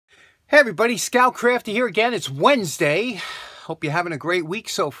Hey everybody, Scout Crafty here again. It's Wednesday. Hope you're having a great week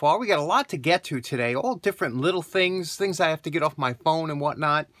so far. We got a lot to get to today, all different little things I have to get off my phone and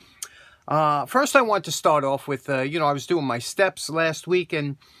whatnot. First I want to start off with, I was doing my steps last week,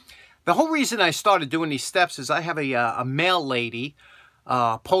 and the whole reason I started doing these steps is I have a mail lady,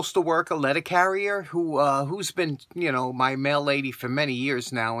 postal worker, letter carrier, who's been, my mail lady for many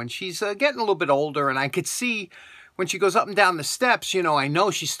years now, and she's getting a little bit older, and I could see when she goes up and down the steps, I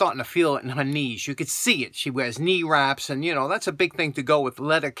know she's starting to feel it in her knees. You could see it. She wears knee wraps, and, that's a big thing to go with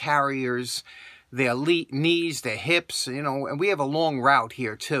letter carriers, their knees, their hips, and we have a long route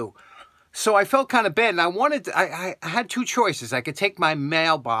here, too. So I felt kind of bad, and I had two choices. I could take my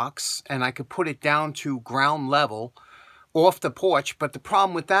mailbox, and I could put it down to ground level off the porch, but the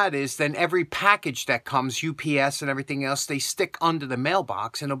problem with that is then every package that comes, UPS and everything else, they stick under the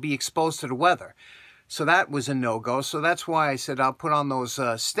mailbox, and it'll be exposed to the weather. So that was a no-go. So that's why I said I'll put on those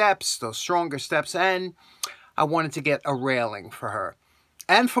steps, those stronger steps, and I wanted to get a railing for her.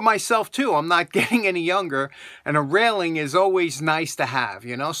 And for myself, too. I'm not getting any younger, and a railing is always nice to have,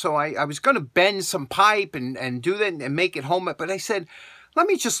 So I was going to bend some pipe and do that and make it home, but I said, let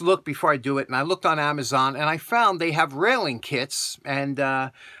me just look before I do it. And I looked on Amazon, and I found they have railing kits. And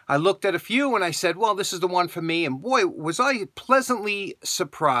I looked at a few, and I said, well, this is the one for me. And boy, was I pleasantly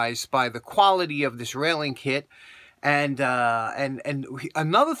surprised by the quality of this railing kit. And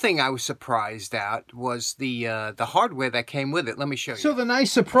another thing I was surprised at was the hardware that came with it. Let me show you. So the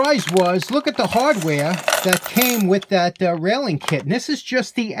nice surprise was, look at the hardware that came with that railing kit. And this is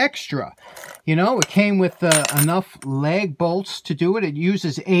just the extra. It came with enough lag bolts to do it. It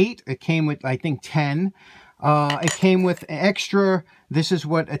uses 8. It came with, I think, 10. It came with extra. This is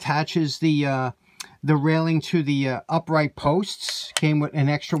what attaches the railing to the upright posts. Came with an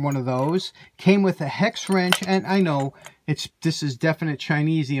extra one of those. Came with a hex wrench, and I know this is definite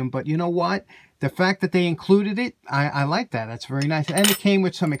Chinesium, but you know what? The fact that they included it, I like that. That's very nice. And it came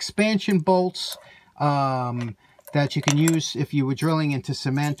with some expansion bolts that you can use if you were drilling into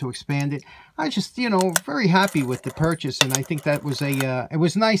cement to expand it. I just, very happy with the purchase, and I think that was it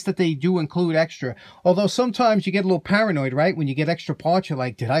was nice that they do include extra. Although sometimes you get a little paranoid, right? When you get extra parts, you're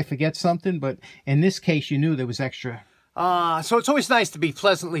like, did I forget something? But in this case, you knew there was extra. So it's always nice to be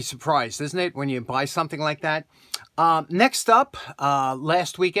pleasantly surprised, isn't it, when you buy something like that? Next up,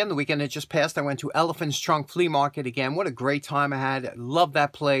 last weekend, the weekend that just passed, I went to Elephant's Trunk Flea Market again. What a great time I had. Love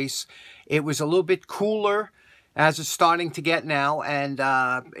that place. It was a little bit cooler as it's starting to get now, and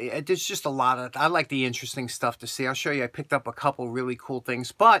there's just a lot of, I like the interesting stuff to see. I'll show you, I picked up a couple really cool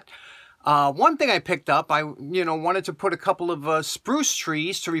things, but one thing I picked up, I wanted to put a couple of spruce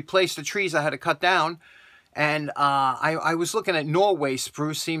trees to replace the trees I had to cut down, and I was looking at Norway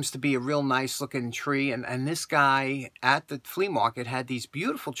spruce. Seems to be a real nice looking tree, and this guy at the flea market had these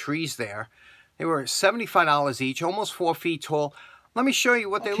beautiful trees there. They were $75 each, almost 4 feet tall. Let me show you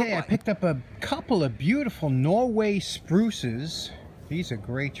what they look like. I picked up a couple of beautiful Norway spruces. These are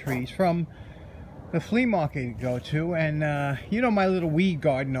great trees from the flea market you go to. And my little weed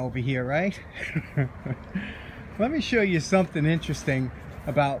garden over here, right? Let me show you something interesting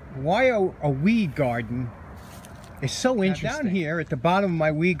about why a weed garden is so interesting. Now, down here at the bottom of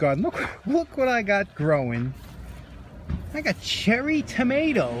my weed garden, look what I got growing. I got cherry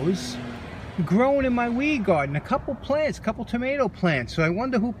tomatoes growing in my weed garden. A couple tomato plants. So I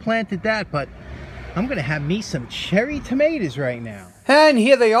wonder who planted that, but I'm gonna have me some cherry tomatoes right now. And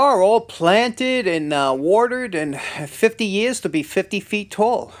here they are, all planted and watered, and 50 years to be 50 feet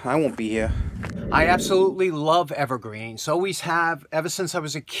tall. I won't be here. I absolutely love evergreens. Always have, ever since I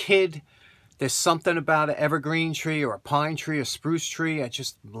was a kid. There's something about an evergreen tree or a pine tree, a spruce tree. I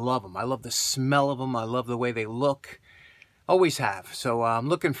just love them. I love the smell of them. I love the way they look. Always have. So I'm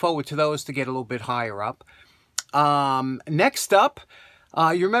looking forward to those to get a little bit higher up. Next up,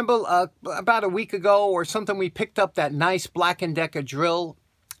 you remember about a week ago or something, we picked up that nice Black & Decker drill.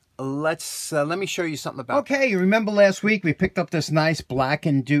 Let me show you something about it. Okay, you remember last week we picked up this nice Black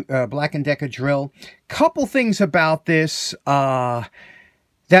 & Decker drill. Couple things about this that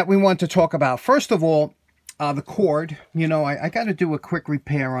we want to talk about. First of all, the cord, I got to do a quick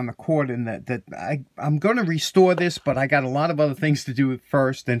repair on the cord, and I'm going to restore this, but I got a lot of other things to do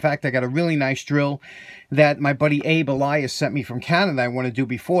first. In fact, I got a really nice drill that my buddy Abe Elias sent me from Canada I want to do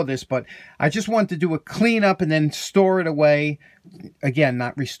before this, but I just want to do a cleanup and then store it away. Again,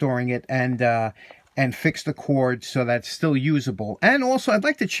 not restoring it, and fix the cord so that's still usable. And also, I'd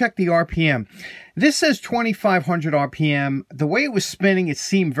like to check the RPM. This says 2,500 RPM. The way it was spinning, it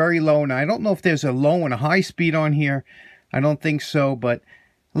seemed very low. Now, I don't know if there's a low and a high speed on here. I don't think so, but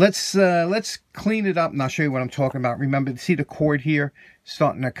let's clean it up and I'll show you what I'm talking about. Remember, see the cord here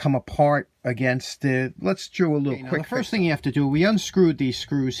starting to come apart against it. Let's do a little quick. The first thing you have to do, we unscrewed these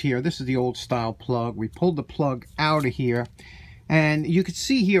screws here. This is the old style plug. We pulled the plug out of here, and you can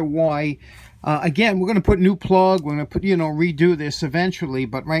see here why. Again, we're going to put new plug. We're going to put, redo this eventually,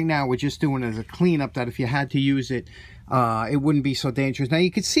 but right now we're just doing it as a cleanup that if you had to use it, it wouldn't be so dangerous. Now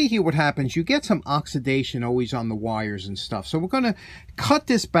you can see here what happens. You get some oxidation always on the wires and stuff. So we're going to cut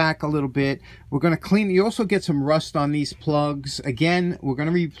this back a little bit. We're going to clean. You also get some rust on these plugs. Again, we're going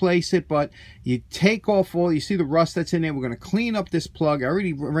to replace it, but you take off all, you see the rust that's in there. We're going to clean up this plug. I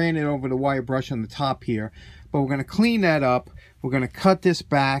already ran it over the wire brush on the top here, but we're going to clean that up. We're going to cut this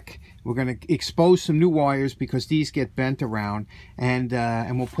back. We're going to expose some new wires because these get bent around, and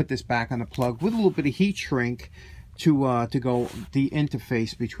we'll put this back on the plug with a little bit of heat shrink to go the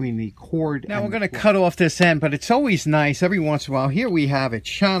interface between the cord. Now we're going to cut off this end, but it's always nice every once in a while. Here we have it,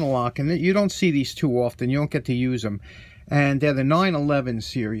 channel lock, and you don't see these too often. You don't get to use them. And they're the 911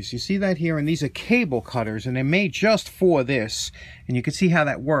 series. You see that here? And these are cable cutters, and they're made just for this. And you can see how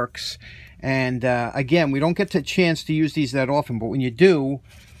that works. And again, we don't get the chance to use these that often, but when you do,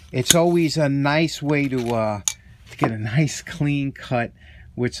 it's always a nice way to get a nice clean cut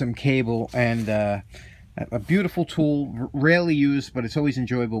with some cable, and a beautiful tool, rarely used, but it's always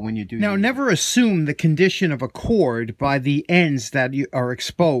enjoyable when you do. Now, never assume the condition of a cord by the ends that are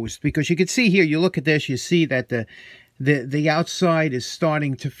exposed, because you can see here, you look at this, you see that the outside is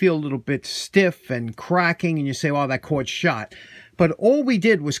starting to feel a little bit stiff and cracking, and you say, oh, that cord's shot. But all we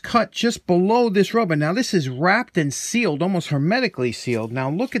did was cut just below this rubber. Now this is wrapped and sealed, almost hermetically sealed. Now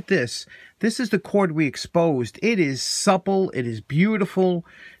look at this. This is the cord we exposed. It is supple. It is beautiful.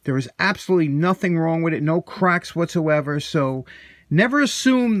 There is absolutely nothing wrong with it. No cracks whatsoever. So never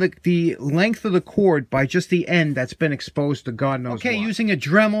assume the length of the cord by just the end that's been exposed to God knows what. Okay, using a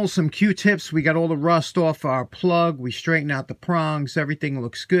Dremel, some Q-tips, we got all the rust off our plug. We straightened out the prongs. Everything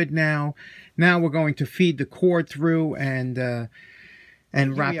looks good now. Now we're going to feed the cord through and wrap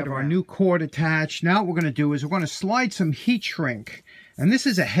it around. Our new cord attached. Now what we're going to do is we're going to slide some heat shrink. And this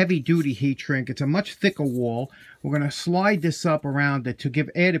is a heavy-duty heat shrink. It's a much thicker wall. We're going to slide this up around it to give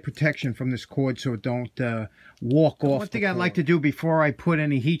added protection from this cord so it don't walk off. One thing I'd like to do before I put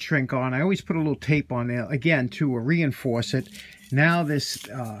any heat shrink on, I always put a little tape on there, again, to reinforce it. Now this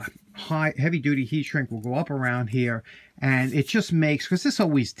heavy-duty heat shrink will go up around here, and it just makes, because this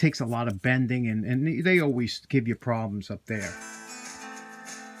always takes a lot of bending, and they always give you problems up there.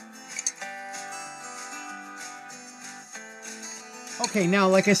 Okay, now,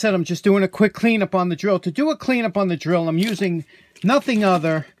 like I said, I'm just doing a quick cleanup on the drill. To do a cleanup on the drill, I'm using nothing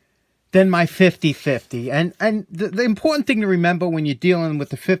other than my 50/50. And the important thing to remember when you're dealing with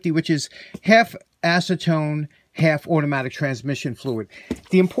the 50, which is half acetone, half automatic transmission fluid.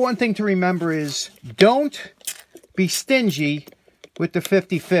 The important thing to remember is don't be stingy with the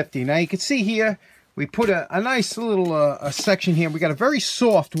 50/50. Now, you can see here, we put a nice little a section here. We got a very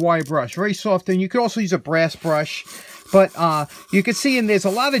soft wire brush, very soft. And you could also use a brass brush. But you can see, and there's a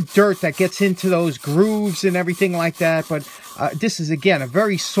lot of dirt that gets into those grooves and everything like that. But this is, again, a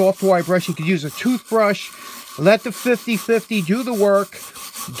very soft wire brush. You could use a toothbrush. Let the 50/50 do the work.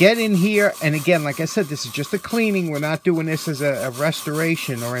 Get in here. And again, like I said, this is just a cleaning. We're not doing this as a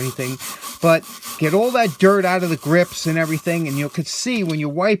restoration or anything. But get all that dirt out of the grips and everything. And you could see when you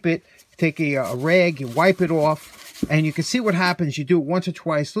wipe it, take a rag, you wipe it off. And you can see what happens. You do it once or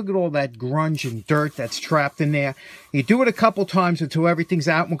twice. Look at all that grunge and dirt that's trapped in there. You do it a couple times until everything's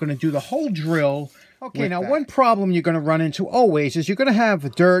out. And we're going to do the whole drill. Okay, now one problem you're going to run into always is you're going to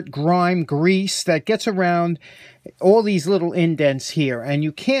have dirt, grime, grease that gets around all these little indents here. And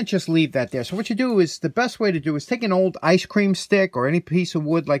you can't just leave that there. So what you do is, the best way to do is take an old ice cream stick or any piece of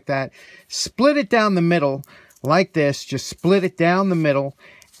wood like that. Split it down the middle like this. Just split it down the middle.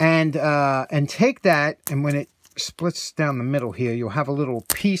 And take that, and when it splits down the middle here, you'll have a little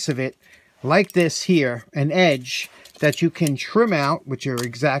piece of it like this here, an edge that you can trim out with your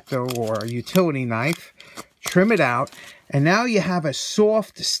X-Acto or a utility knife. Trim it out, and now you have a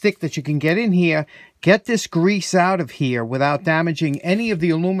soft stick that you can get in here, get this grease out of here without damaging any of the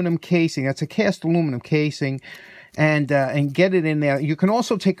aluminum casing. That's a cast aluminum casing, and get it in there. You can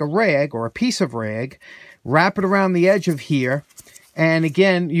also take a rag or a piece of rag, wrap it around the edge of here, and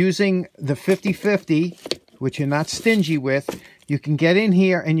again, using the 50/50, which you're not stingy with, you can get in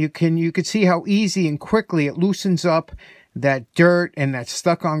here and you can see how easy and quickly it loosens up that dirt and that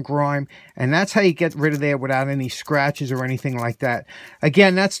stuck on grime, and that's how you get rid of there without any scratches or anything like that.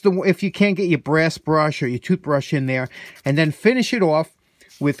 Again, that's if you can't get your brass brush or your toothbrush in there, and then finish it off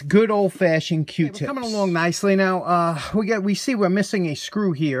with good old-fashioned Q-tips. We're coming along nicely now. We see we're missing a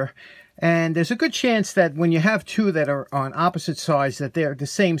screw here, and there's a good chance that when you have two that are on opposite sides, that they're the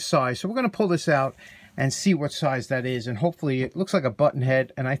same size. So we're going to pull this out and see what size that is, and hopefully it looks like a button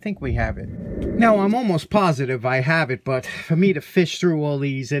head, and I think we have it. Now, I'm almost positive I have it, but for me to fish through all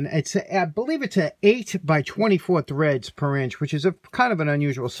these, and I believe it's a 8 by 24 threads per inch, which is a kind of an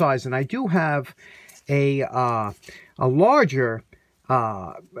unusual size, and I do have a larger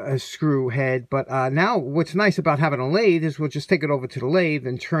a screw head, but now what's nice about having a lathe is we'll just take it over to the lathe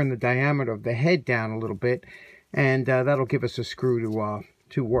and turn the diameter of the head down a little bit, and that'll give us a screw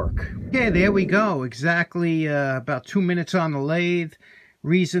to work. Okay, there we go. Exactly about 2 minutes on the lathe.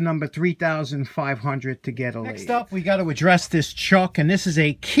 Reason number 3,500 to get a lathe. Next up, we got to address this chuck, and this is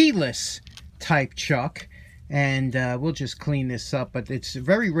a keyless type chuck, and we'll just clean this up, but it's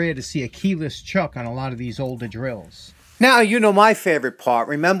very rare to see a keyless chuck on a lot of these older drills. Now, you know my favorite part.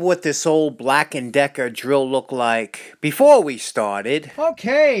 Remember what this old Black & Decker drill looked like before we started?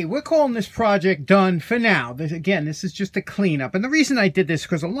 Okay, we're calling this project done for now. Again, this is just a cleanup. And the reason I did this,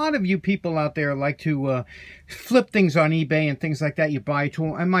 because a lot of you people out there like to flip things on eBay and things like that. You buy a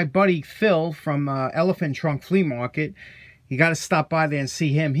tool. And my buddy Phil from Elephant Trunk Flea Market, you got to stop by there and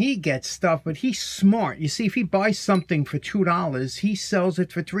see him. He gets stuff, but he's smart. You see, if he buys something for $2, he sells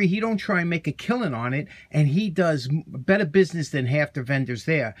it for $3. He don't try and make a killing on it, and he does better business than half the vendors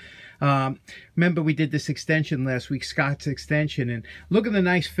there. Remember, we did this extension last week, Scott's extension, and look at the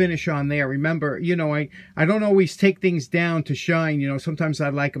nice finish on there. Remember, you know, I don't always take things down to shine. You know, sometimes I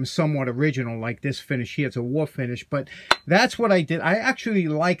like them somewhat original, like this finish here. It's a war finish, but that's what I did. I actually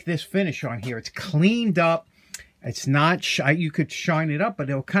like this finish on here. It's cleaned up. It's not, you could shine it up, but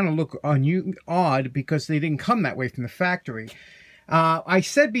it'll kind of look odd because they didn't come that way from the factory. I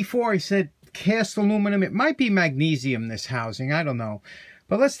said before, I said cast aluminum. It might be magnesium, this housing. I don't know.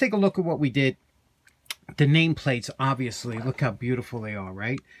 But let's take a look at what we did. The nameplates, obviously, look how beautiful they are,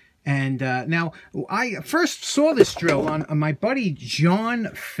 right? And now, I first saw this drill on my buddy John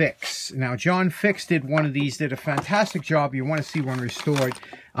Fix. Now, John Fix did one of these, did a fantastic job. You want to see one restored,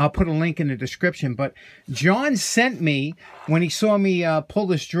 I'll put a link in the description. But John sent me, when he saw me pull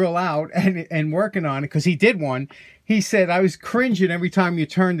this drill out and working on it, because he did one, he said, I was cringing every time you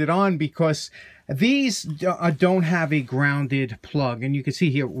turned it on because these don't have a grounded plug. And you can see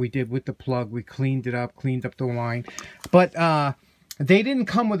here what we did with the plug. We cleaned it up, cleaned up the line. But they didn't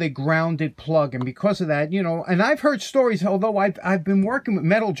come with a grounded plug, and because of that, you know, and I've heard stories, although I've been working with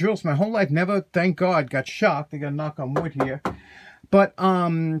metal drills my whole life, never, thank God, got shocked. I got to knock on wood here. But,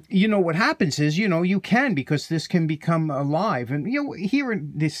 you know, what happens is, you know, you can, because this can become alive. And, you know, here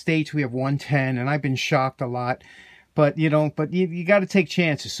in the States, we have 110, and I've been shocked a lot. But, you know, you got to take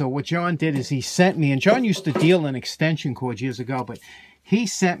chances. So what John did is he sent me, and John used to deal in extension cords years ago, but he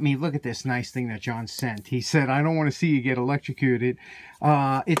sent me, look at this nice thing that John sent. He said, I don't want to see you get electrocuted.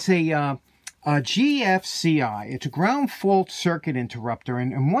 It's a GFCI. It's a ground fault circuit interrupter.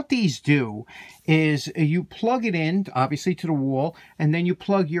 And what these do is you plug it in, obviously, to the wall, and then you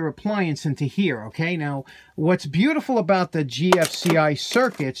plug your appliance into here, okay? Now, what's beautiful about the GFCI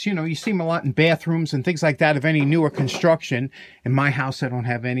circuits, you know, you see them a lot in bathrooms and things like that of any newer construction. In my house, I don't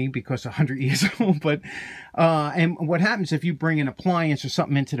have any because 100 years old. But, and what happens if you bring an appliance or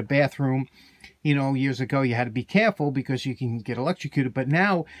something into the bathroom, you know, years ago, you had to be careful because you can get electrocuted. But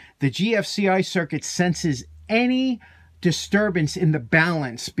now the GFCI circuit senses any disturbance in the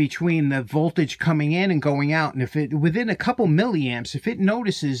balance between the voltage coming in and going out. And if it, within a couple milliamps, if it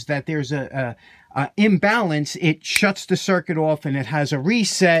notices that there's a imbalance, it shuts the circuit off, and it has a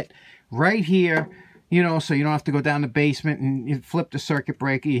reset right here. You know, so you don't have to go down the basement and you flip the circuit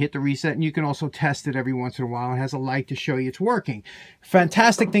breaker, you hit the reset, and you can also test it every once in a while. It has a light to show you it's working.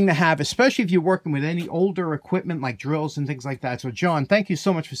 Fantastic thing to have, especially if you're working with any older equipment like drills and things like that. So, John, thank you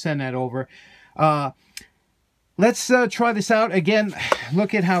so much for sending that over. Let's try this out. Again,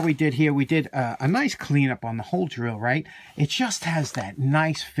 look at how we did here. We did a nice cleanup on the whole drill, right? It just has that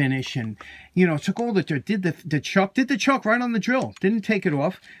nice finish, and, you know, took all the dirt, did the chuck right on the drill. Didn't take it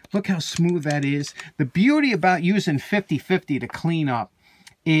off. Look how smooth that is. The beauty about using 50-50 to clean up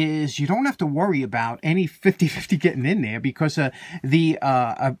is you don't have to worry about any 50-50 getting in there, because the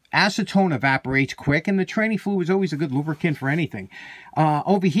acetone evaporates quick, and the training fluid is always a good lubricant for anything.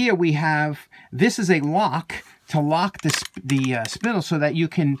 Over here we have, this is a lock to lock the spindle so that you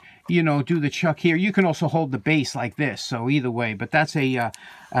can, you know, do the chuck here. You can also hold the base like this, so either way, but that's a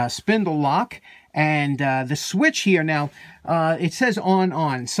spindle lock. And the switch here now, it says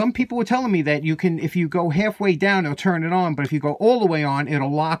on. Some people were telling me that you can, if you go halfway down, it'll turn it on, but if you go all the way on,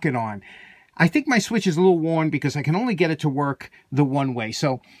 it'll lock it on. I think my switch is a little worn because I can only get it to work the one way.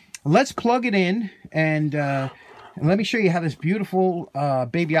 So let's plug it in and let me show you how this beautiful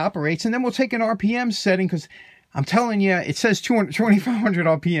baby operates. And then we'll take an RPM setting because I'm telling you, it says 2,500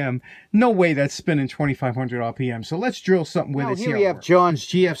 RPM. No way that's spinning 2,500 RPM. So let's drill something with it. Here we have John's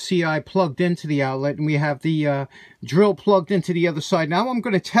GFCI plugged into the outlet, and we have the drill plugged into the other side. Now I'm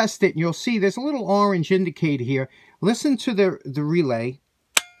going to test it, and you'll see there's a little orange indicator here. Listen to the relay.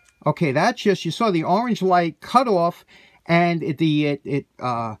 Okay, that's just, you saw the orange light cut off, and it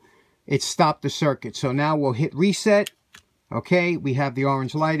stopped the circuit. So now we'll hit reset. Okay, we have the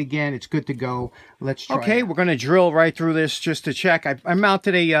orange light again. It's good to go. Let's try. Okay, we're going to drill right through this just to check. I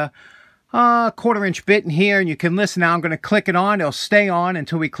mounted a 1/4-inch bit in here, and you can listen now. I'm going to click it on. It'll stay on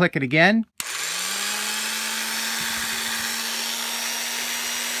until we click it again.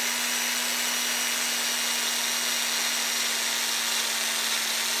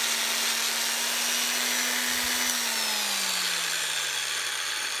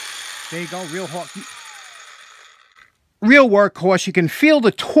 There you go, real workhorse. You can feel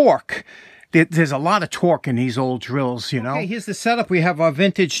the torque. There's a lot of torque in these old drills, you know. Okay, here's the setup. We have our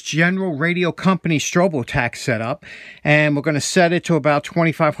vintage General Radio Company StroboTac set up, and we're going to set it to about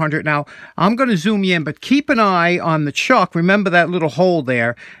 2,500. Now, I'm going to zoom you in, but keep an eye on the chuck. Remember that little hole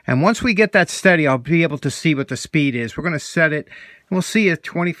there, and once we get that steady, I'll be able to see what the speed is. We're going to set it, and we'll see at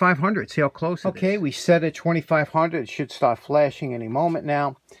 2,500, see how close it is. Okay, we set it 2,500. It should start flashing any moment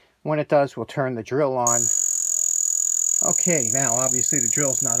now. When it does, we'll turn the drill on. Okay, now obviously the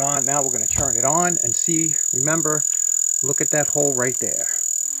drill's not on. Now we're going to turn it on and see. Remember, look at that hole right there.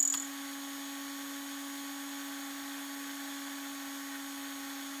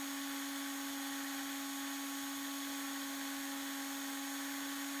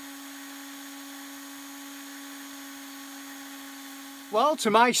 Well,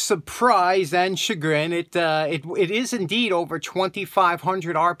 to my surprise and chagrin, it is indeed over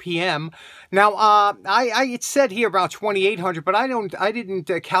 2,500 RPM. Now, it said here about 2,800, but I didn't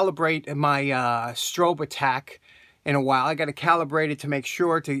calibrate my StroboTac in a while. I got to calibrate it to make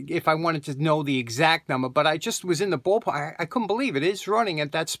sure if I wanted to know the exact number, but I just was in the ballpark. I couldn't believe it is running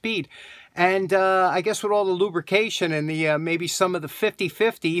at that speed. And I guess with all the lubrication and the maybe some of the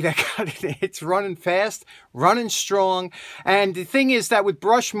 50-50 that got it, it's running fast, running strong. And the thing is that with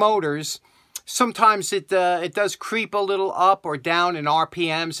brush motors, sometimes it does creep a little up or down in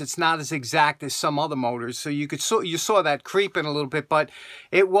RPMs. It's not as exact as some other motors. So you saw that creeping a little bit, but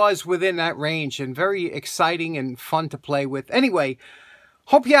it was within that range and very exciting and fun to play with. Anyway,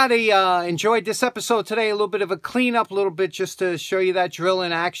 hope you had enjoyed this episode today. A little bit of a cleanup, a little bit just to show you that drill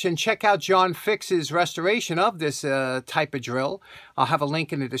in action. Check out John Fix's restoration of this type of drill. I'll have a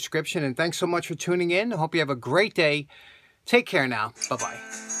link in the description. And thanks so much for tuning in. I hope you have a great day. Take care now.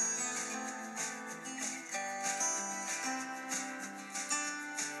 Bye-bye.